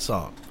complicated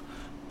song,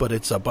 but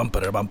it's a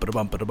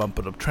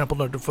bump-a-da-bump-a-da-bump-a-da-bump-a-da,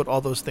 trampled underfoot,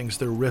 all those things.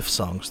 They're riff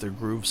songs, they're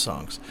groove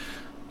songs.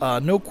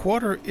 No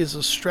Quarter is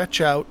a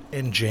stretch out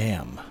and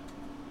jam.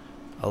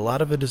 A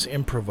lot of it is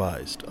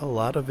improvised. A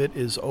lot of it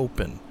is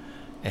open.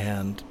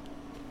 And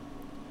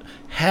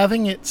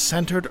having it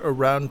centered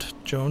around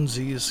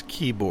Jonesy's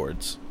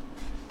keyboards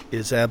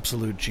is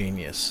absolute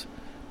genius.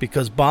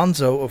 Because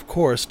Bonzo, of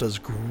course, does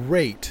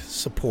great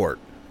support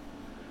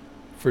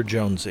for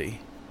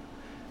Jonesy.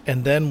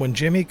 And then when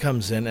Jimmy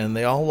comes in and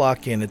they all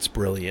lock in, it's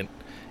brilliant.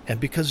 And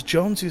because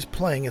Jonesy's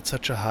playing at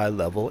such a high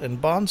level, and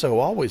Bonzo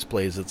always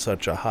plays at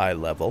such a high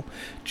level,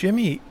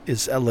 Jimmy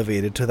is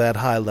elevated to that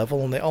high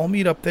level, and they all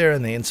meet up there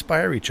and they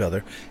inspire each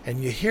other.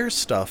 And you hear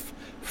stuff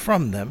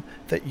from them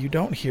that you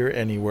don't hear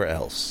anywhere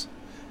else.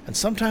 And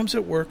sometimes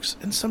it works,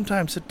 and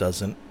sometimes it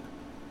doesn't.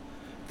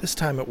 This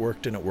time it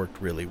worked, and it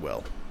worked really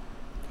well.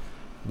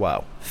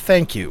 Wow.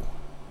 Thank you,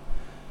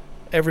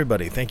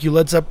 everybody. Thank you,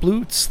 Led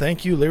Zeppelin Boots.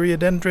 Thank you,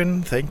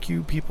 Liriodendron. Thank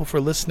you, people,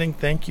 for listening.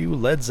 Thank you,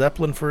 Led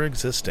Zeppelin, for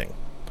existing.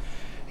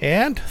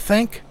 And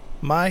thank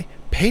my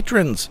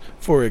patrons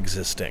for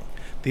existing.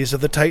 These are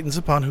the titans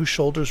upon whose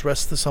shoulders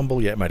rests this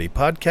humble yet mighty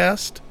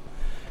podcast.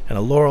 And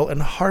a laurel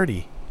and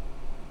hearty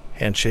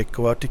handshake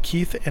go out to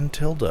Keith and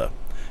Tilda,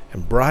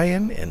 and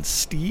Brian and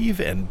Steve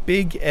and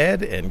Big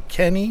Ed and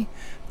Kenny,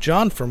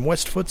 John from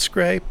West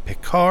Footscray,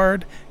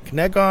 Picard,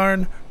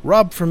 Knegarn,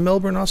 Rob from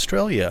Melbourne,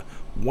 Australia,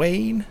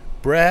 Wayne,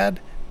 Brad,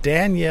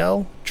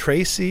 Danielle,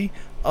 Tracy,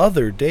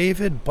 Other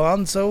David,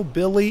 Bonzo,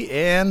 Billy,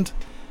 and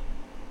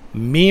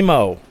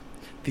Mimo,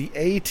 the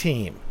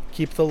A-Team.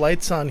 Keep the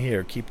lights on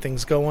here. Keep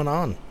things going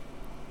on.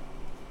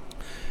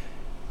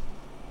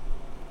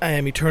 I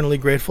am eternally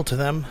grateful to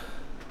them.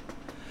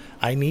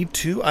 I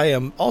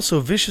am also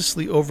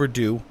viciously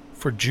overdue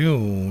for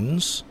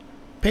June's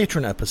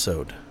patron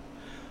episode.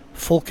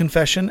 Full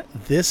confession,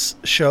 this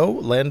show,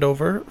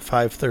 Landover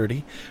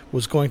 5:30,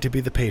 was going to be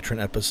the patron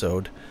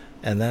episode.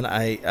 And then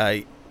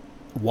I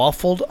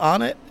waffled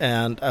on it,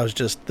 and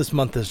this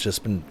month has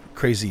just been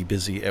crazy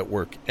busy at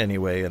work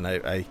anyway, and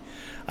I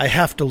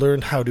have to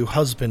learn how to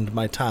husband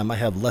my time. I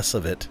have less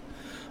of it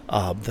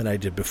than I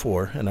did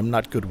before, and I'm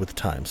not good with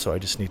time, so I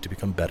just need to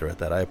become better at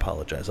that. I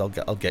apologize.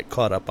 I'll get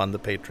caught up on the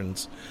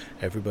patrons.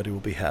 Everybody will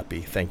be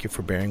happy. Thank you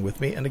for bearing with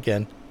me, and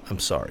again, I'm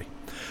sorry.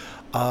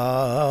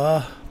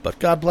 But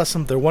God bless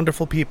them. They're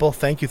wonderful people.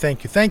 Thank you,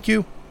 thank you, thank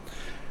you.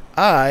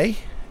 I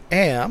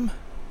am,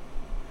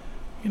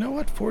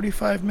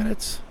 45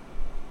 minutes?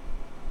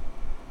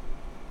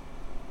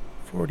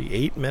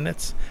 48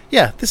 minutes?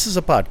 Yeah, this is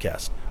a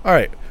podcast. All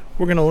right,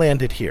 we're going to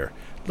land it here.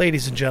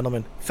 Ladies and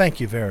gentlemen,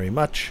 thank you very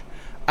much.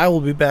 I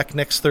will be back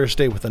next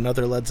Thursday with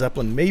another Led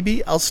Zeppelin.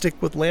 Maybe I'll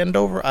stick with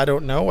Landover. I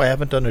don't know. I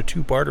haven't done a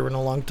two-parter in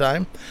a long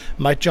time.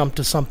 Might jump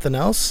to something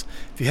else.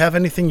 If you have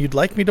anything you'd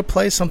like me to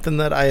play, something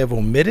that I have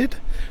omitted,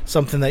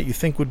 something that you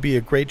think would be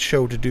a great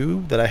show to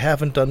do that I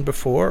haven't done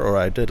before or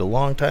I did a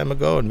long time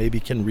ago and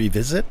maybe can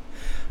revisit,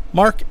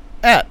 mark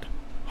at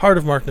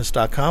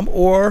heartofmarkness.com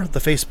or the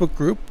Facebook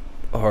group,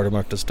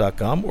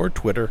 heartofmarkness.com, or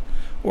Twitter,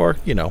 or,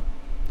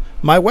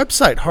 my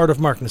website,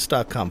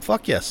 heartofmarkness.com.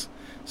 Fuck yes.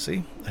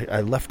 See,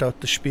 I left out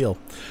the spiel.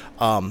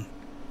 One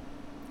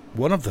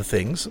of the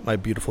things my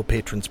beautiful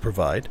patrons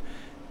provide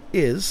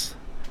is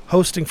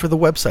hosting for the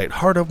website,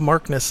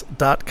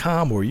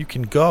 heartofmarkness.com, where you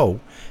can go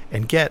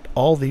and get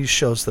all these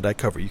shows that I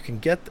cover. You can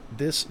get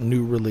this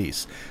new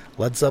release.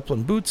 Led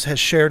Zeppelin Boots has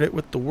shared it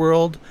with the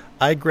world.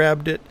 I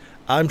grabbed it.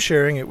 I'm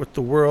sharing it with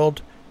the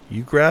world.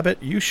 You grab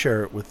it. You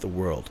share it with the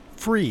world.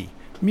 Free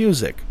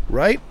music,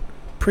 right?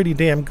 Pretty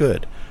damn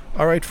good.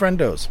 All right,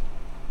 friendos.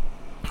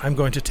 I'm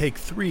going to take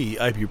 3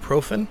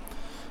 ibuprofen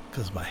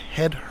because my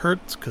head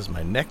hurts, because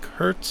my neck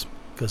hurts,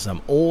 because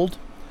I'm old.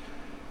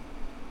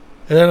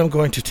 And then I'm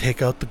going to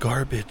take out the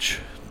garbage.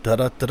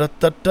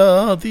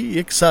 Da-da-da-da-da-da, the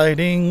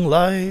exciting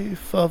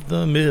life of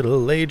the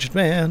middle-aged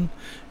man.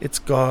 It's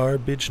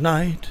garbage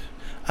night.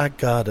 I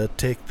gotta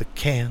take the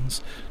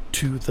cans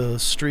to the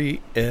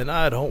street, and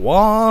I don't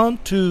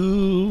want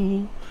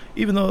to,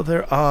 even though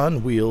they're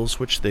on wheels,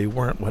 which they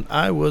weren't when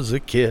I was a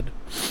kid.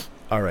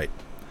 All right.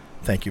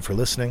 Thank you for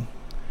listening.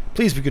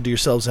 Please be good to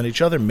yourselves and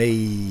each other.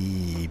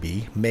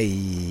 Maybe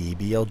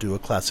I'll do a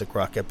classic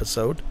rock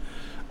episode.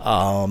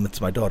 It's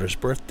my daughter's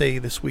birthday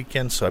this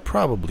weekend, so I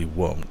probably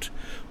won't.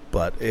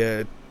 But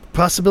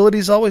possibility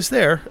is always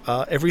there.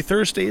 Every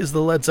Thursday is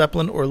the Led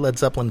Zeppelin or Led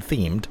Zeppelin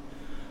themed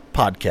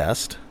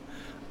podcast.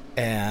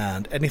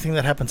 And anything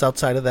that happens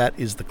outside of that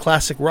is the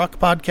classic rock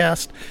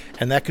podcast.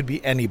 And that could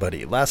be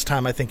anybody. Last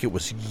time I think it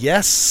was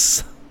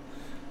Yes.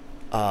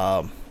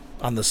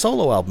 On the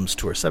solo albums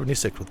tour,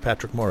 76 with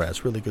Patrick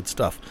Moraz. Really good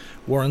stuff.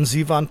 Warren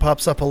Zevon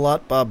pops up a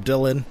lot. Bob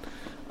Dylan.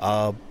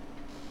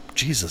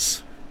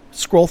 Jesus.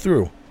 Scroll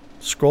through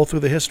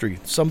the history.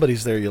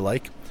 Somebody's there you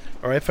like.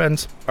 All right,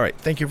 friends. All right,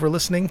 thank you for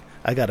listening.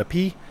 I gotta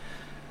pee.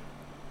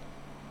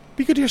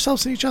 Be good to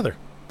yourselves and each other.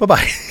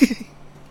 Bye-bye.